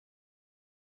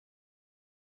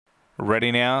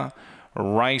Ready now.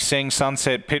 Racing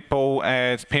Sunset Pitbull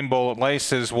as Pinball at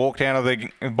least has walked out of the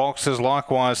boxes.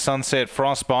 Likewise, Sunset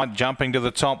Frostbite jumping to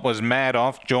the top was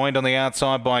Madoff, joined on the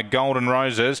outside by Golden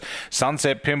Roses.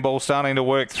 Sunset Pinball starting to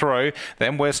work through.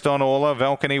 Then West on Orla,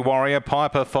 Valkyrie Warrior,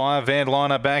 Piper Fire,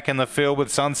 Vandliner back in the field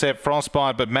with Sunset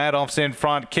Frostbite, but Madoff's in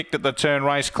front, kicked at the turn,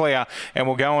 race clear, and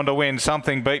will go on to win.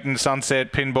 Something beaten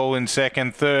Sunset Pinball in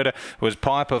second. Third was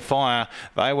Piper Fire.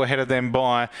 They were headed them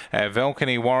by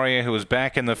Valkyrie Warrior, who was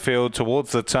back in the field.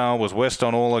 Towards the tail was West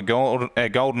on Orla.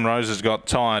 Golden Roses got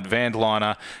tired.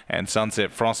 Vandliner and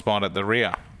Sunset Frostbite at the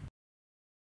rear.